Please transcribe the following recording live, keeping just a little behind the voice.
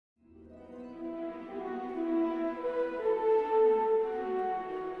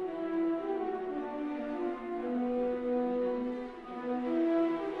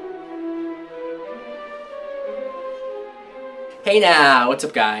Hey now, what's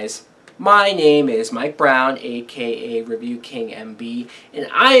up guys? My name is Mike Brown, aka ReviewKingMB, and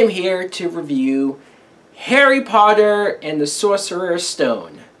I am here to review Harry Potter and the Sorcerer's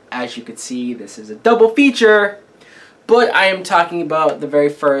Stone. As you can see, this is a double feature, but I am talking about the very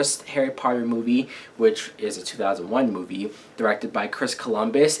first Harry Potter movie, which is a 2001 movie, directed by Chris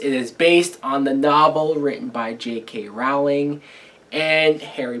Columbus. It is based on the novel written by J.K. Rowling and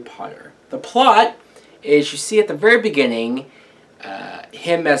Harry Potter. The plot is, you see at the very beginning,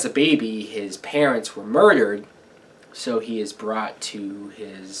 him as a baby, his parents were murdered, so he is brought to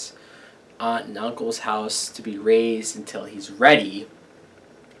his aunt and uncle's house to be raised until he's ready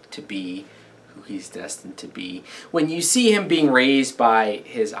to be who he's destined to be. When you see him being raised by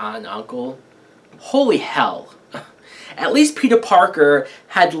his aunt and uncle, holy hell. At least Peter Parker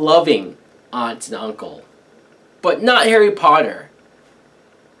had loving aunts and uncle, but not Harry Potter.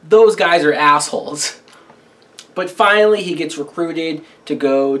 Those guys are assholes. But finally he gets recruited to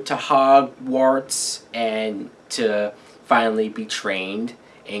go to Hogwarts and to finally be trained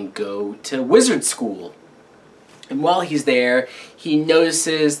and go to wizard school. And while he's there, he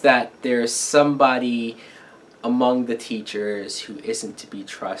notices that there's somebody among the teachers who isn't to be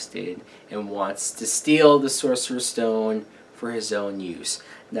trusted and wants to steal the Sorcerer's Stone for his own use.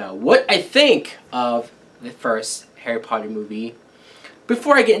 Now, what I think of the first Harry Potter movie,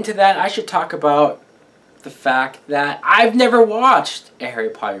 before I get into that, I should talk about the fact that I've never watched a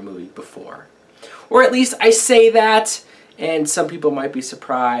Harry Potter movie before. Or at least I say that, and some people might be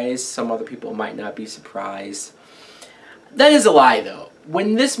surprised, some other people might not be surprised. That is a lie though.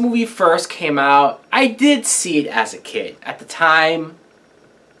 When this movie first came out, I did see it as a kid. At the time,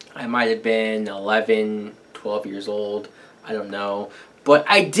 I might have been 11, 12 years old, I don't know. But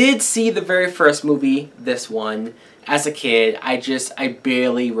I did see the very first movie, this one, as a kid. I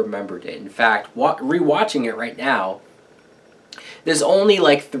barely remembered it. In fact, rewatching it right now, there's only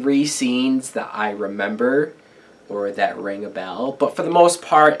like 3 scenes that I remember or that ring a bell. But for the most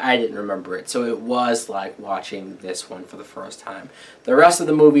part, I didn't remember it. So it was like watching this one for the first time. The rest of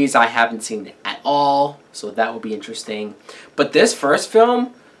the movies I haven't seen at all, so that will be interesting. But this first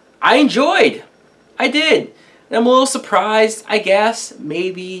film, I enjoyed. I did. And I'm a little surprised, I guess,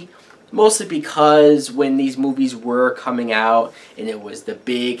 maybe, mostly because when these movies were coming out and it was the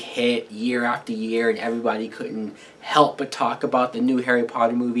big hit year after year and everybody couldn't help but talk about the new Harry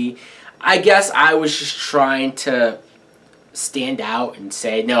Potter movie, I guess I was just trying to stand out and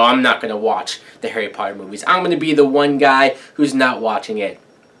say, no, I'm not going to watch the Harry Potter movies. I'm going to be the one guy who's not watching it.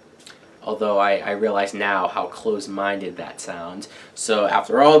 Although I realize now how close-minded that sounds. So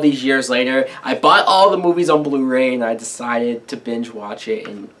after all these years later, I bought all the movies on Blu-ray and I decided to binge watch it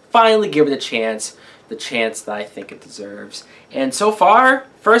and finally give it a chance, the chance that I think it deserves. And so far,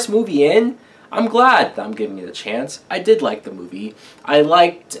 first movie in, I'm glad that I'm giving it a chance. I did like the movie. I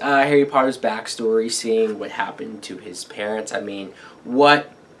liked Harry Potter's backstory, seeing what happened to his parents. I mean, what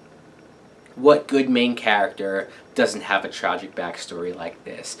good main character doesn't have a tragic backstory like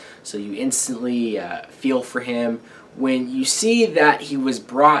this? So you instantly feel for him. When you see that he was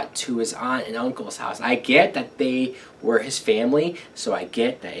brought to his aunt and uncle's house, I get that they were his family, so I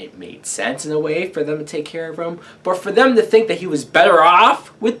get that it made sense in a way for them to take care of him. But for them to think that he was better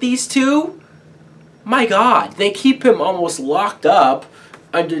off with these two, my God, they keep him almost locked up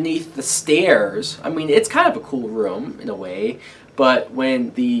underneath the stairs. I mean, it's kind of a cool room in a way, but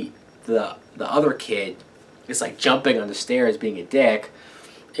when the other kid is like jumping on the stairs being a dick,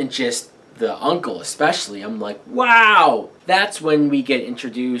 and just the uncle especially, I'm like, wow! That's when we get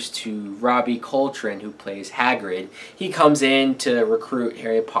introduced to Robbie Coltrane, who plays Hagrid. He comes in to recruit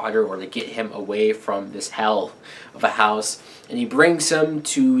Harry Potter, or to get him away from this hell of a house, and he brings him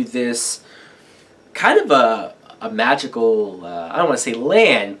to this kind of a magical, I don't want to say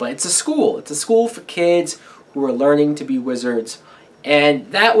land, but it's a school. It's a school for kids who are learning to be wizards.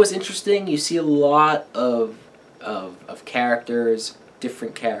 And that was interesting. You see a lot of characters,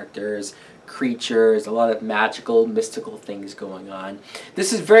 different characters, creatures, a lot of magical, mystical things going on.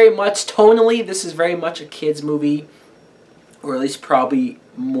 This is very much, tonally, this is very much a kid's movie, or at least probably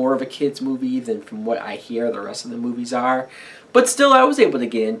more of a kid's movie than from what I hear the rest of the movies are. But still, I was able to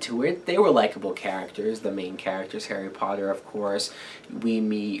get into it. They were likable characters, the main characters, Harry Potter, of course. We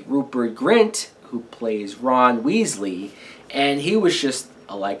meet Rupert Grint, who plays Ron Weasley, and he was just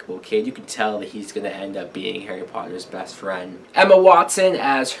a likable kid. You can tell that he's going to end up being Harry Potter's best friend. Emma Watson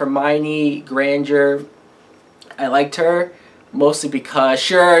as Hermione Granger. I liked her, mostly because,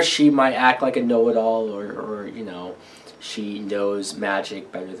 sure, she might act like a know-it-all, or you know, she knows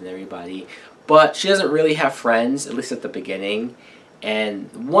magic better than everybody, but she doesn't really have friends, at least at the beginning.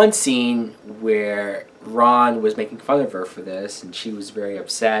 And one scene where Ron was making fun of her for this, and she was very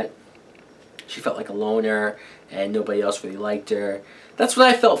upset. She felt like a loner, and nobody else really liked her. That's what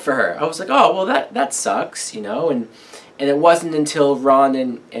I felt for her. I was like, oh, well, that sucks, you know? And it wasn't until Ron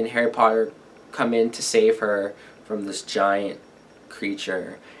and Harry Potter come in to save her from this giant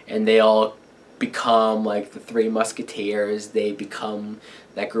creature, and they all become like the Three Musketeers. They become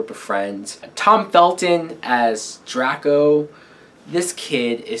that group of friends. Tom Felton as Draco. This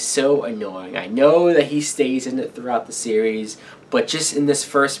kid is so annoying. I know that he stays in it throughout the series, but just in this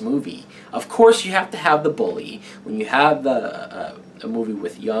first movie. Of course you have to have the bully. When you have a movie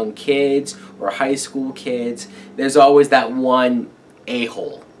with young kids or high school kids, there's always that one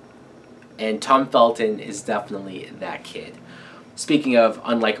a-hole. And Tom Felton is definitely that kid. Speaking of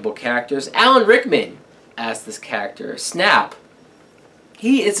unlikable characters, Alan Rickman as this character, Snap.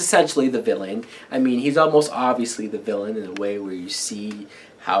 He is essentially the villain. I mean, he's almost obviously the villain in a way where you see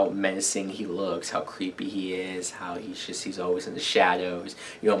how menacing he looks, how creepy he is, how he's always in the shadows.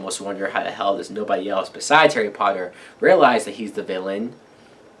 You almost wonder how the hell does nobody else besides Harry Potter realize that he's the villain?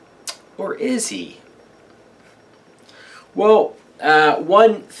 Or is he? Well,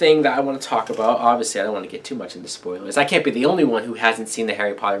 one thing that I want to talk about, obviously I don't want to get too much into spoilers. I can't be the only one who hasn't seen the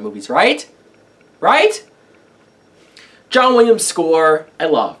Harry Potter movies, right? Right? John Williams' score, I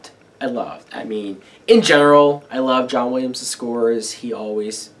loved. I mean, in general, I love John Williams' scores. He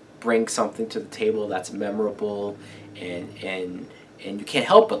always brings something to the table that's memorable, and you can't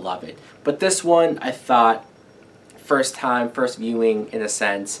help but love it. But this one, I thought, first viewing, in a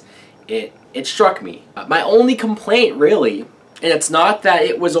sense, it struck me. My only complaint, really, and it's not that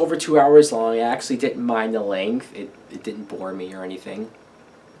it was over 2 hours long. I actually didn't mind the length. It didn't bore me or anything.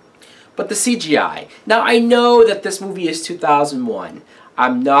 But the CGI. Now, I know that this movie is 2001.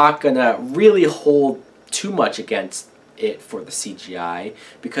 I'm not going to really hold too much against it for the CGI,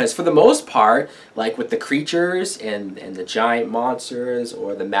 because for the most part, like with the creatures and the giant monsters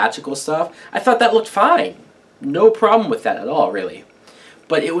or the magical stuff, I thought that looked fine. No problem with that at all, really.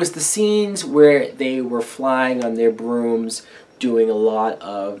 But it was the scenes where they were flying on their brooms, doing a lot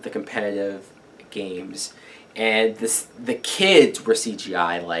of the competitive games, and the kids were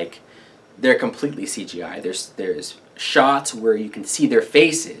CGI. Like, they're completely CGI. There's shots where you can see their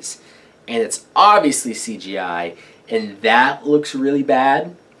faces, and it's obviously CGI, and that looks really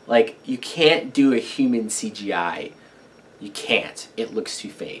bad. Like, you can't do a human CGI. You can't. It looks too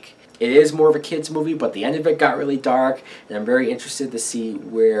fake. It is more of a kids movie, but the end of it got really dark, and I'm very interested to see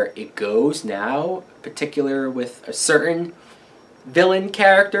where it goes now, particular with a certain villain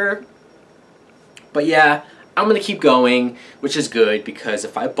character. But yeah, I'm going to keep going, which is good, because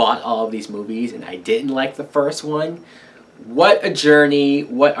if I bought all of these movies and I didn't like the first one, what a journey,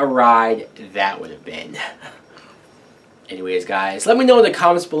 what a ride that would have been. Anyways, guys, let me know in the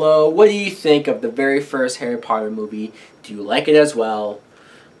comments below, what do you think of the very first Harry Potter movie? Do you like it as well?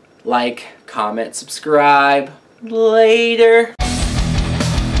 Like, comment, subscribe. Later.